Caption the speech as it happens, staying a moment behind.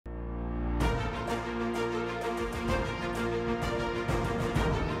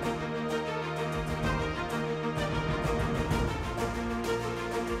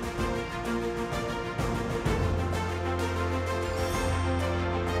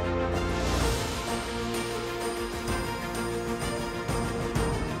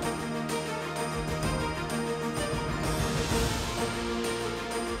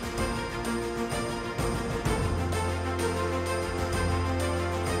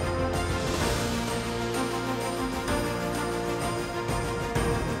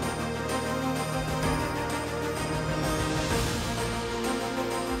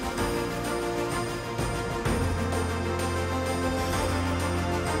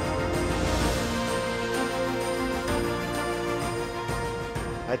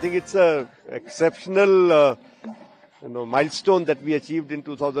I think it's a exceptional milestone that we achieved in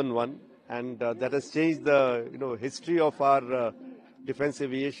 2001, and that has changed the history of our defense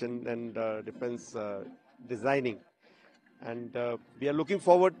aviation and defense designing. And we are looking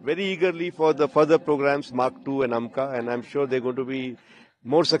forward very eagerly for the further programs Mark II and AMCA, and I'm sure they're going to be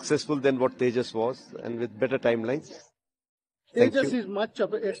more successful than what Tejas was, and with better timelines. Tejas is much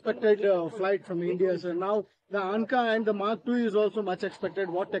expected flight from India, so now the AMCA and the Mark II is also much expected.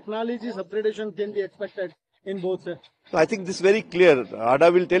 What technologies upgradation can be expected in both? So I think this is very clear. ADA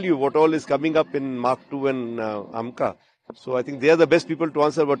will tell you what all is coming up in Mark II and AMCA. So I think they are the best people to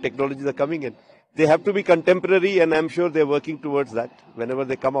answer what technologies are coming in. They have to be contemporary, and I'm sure they're working towards that. Whenever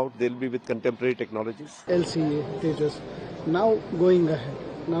they come out, they'll be with contemporary technologies. LCA, Tejas. Now going ahead,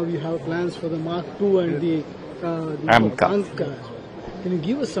 now you have plans for the Mark II and the AMCA. Can you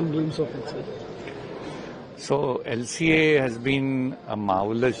give us some glimpse of it, sir? So LCA has been a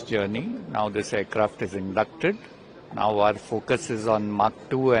marvelous journey. Now this aircraft is inducted. Now our focus is on Mark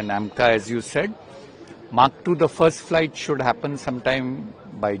II and AMCA, as you said. Mark II, the first flight should happen sometime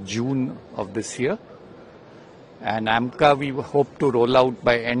by June of this year. And AMCA we hope to roll out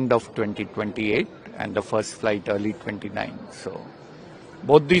by end of 2028 and the first flight early 29. So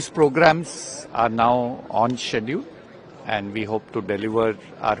both these programs are now on schedule, and we hope to deliver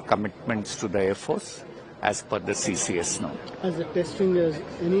our commitments to the Air Force as per the CCS now. As the testing, is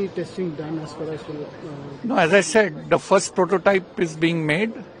any testing done as far as? No, as I said, the first prototype is being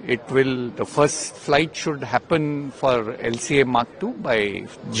made. The first flight should happen for LCA Mark II by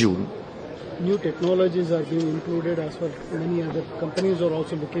June. New technologies are being included as far as many other companies are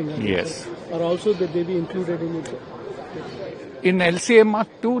also looking at. Yes. Or also that they be included in it. In LCA Mark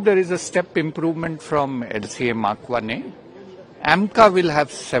II, there is a step improvement from LCA Mark 1A. AMCA will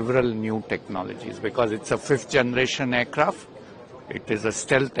have several new technologies because it's a 5th generation aircraft. It is a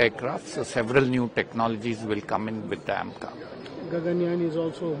stealth aircraft, so several new technologies will come in with the AMCA. Gaganyaan is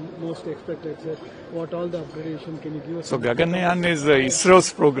also most expected, sir. What all the upgradation can you give us? So Gaganyaan is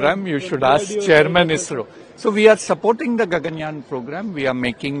ISRO's program. You should ask Chairman ISRO. So we are supporting the Gaganyaan program. We are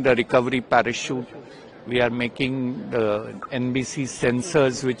making the recovery parachute. We are making the NBC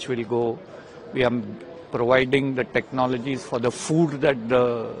sensors which will go. We are providing the technologies for the food that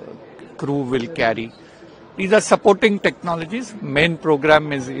the crew will carry. These are supporting technologies. Main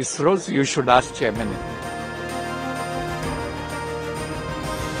program is ISRO's. You should ask Chairman.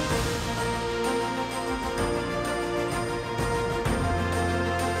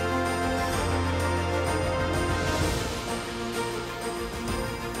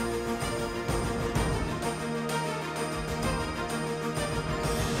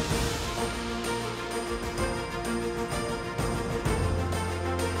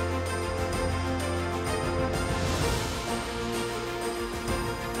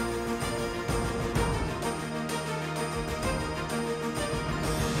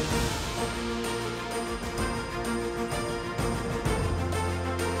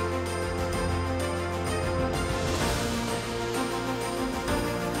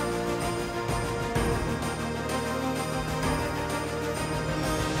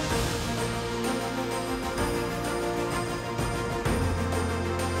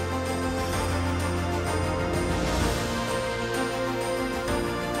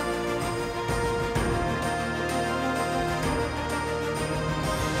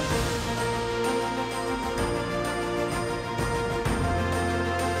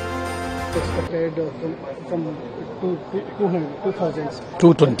 Expected from 2000s.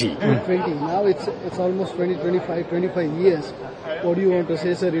 220. 20. Now it's almost 25 years. What do you want to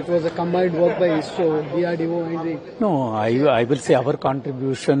say, sir? It was a combined work by ISRO, DRDO and the... No, I will say our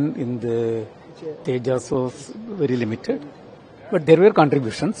contribution in the Tejas was very limited. But there were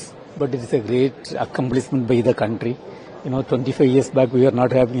contributions. But it is a great accomplishment by the country. 25 years back we were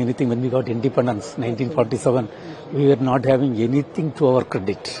not having anything when we got independence, 1947. We were not having anything to our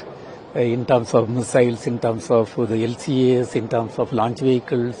credit. In terms of missiles, in terms of the LCAs, in terms of launch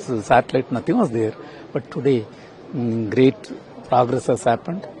vehicles, satellite, nothing was there. But today, great progress has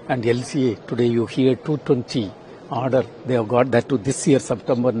happened. And LCA, today you hear 220 order. They have got that to this year,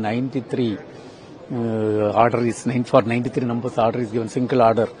 September 93. Order is for 93 numbers. Order is given, single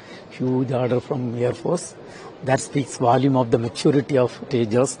order, huge order from Air Force. That speaks volume of the maturity of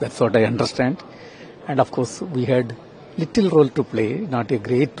Tejas. That's what I understand. And of course, we had little role to play, not a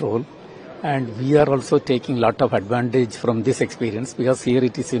great role. And we are also taking lot of advantage from this experience because here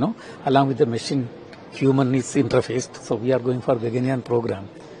it is, along with the machine, human is interfaced. So we are going for Gaganyaan program.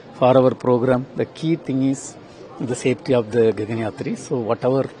 For our program, the key thing is the safety of the Gaganyatri. So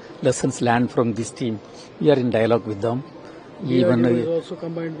whatever lessons learned from this team, we are in dialogue with them. Even DRDO is also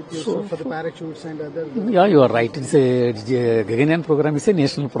combined with you for the parachutes and other. Yeah, you are right. It's a Gaganyaan program is a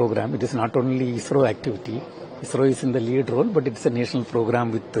national program. It is not only ISRO activity. ISRO is in the lead role, but it's a national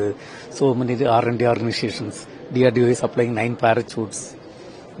program with so many R&D organizations. DRDO is supplying 9 parachutes.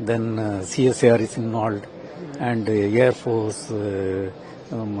 Then CSIR is involved, and Air Force,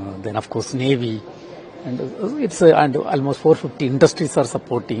 then of course Navy. And it's and almost 450 industries are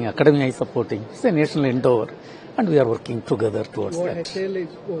supporting, academia is supporting. It's a national endeavor, and we are working together towards that.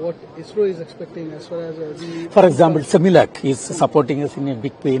 What ISRO is expecting as far as For example, Similac is supporting us in a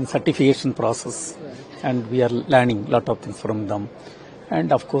big way in certification process, and we are learning a lot of things from them.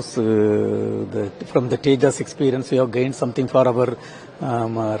 And of course, from the Tejas experience, we have gained something for our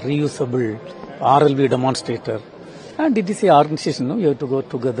reusable RLV demonstrator. And it is an organization, no? You have to go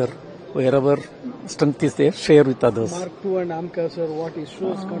together. Wherever strength is there, share with others. Mark II and AMCA, sir, what is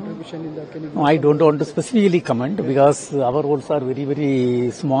ISRO's contribution in that? No, I don't want to specifically comment because our roles are very,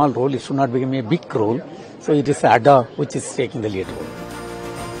 very small role. It should not become a big role. So it is ADA which is taking the lead role.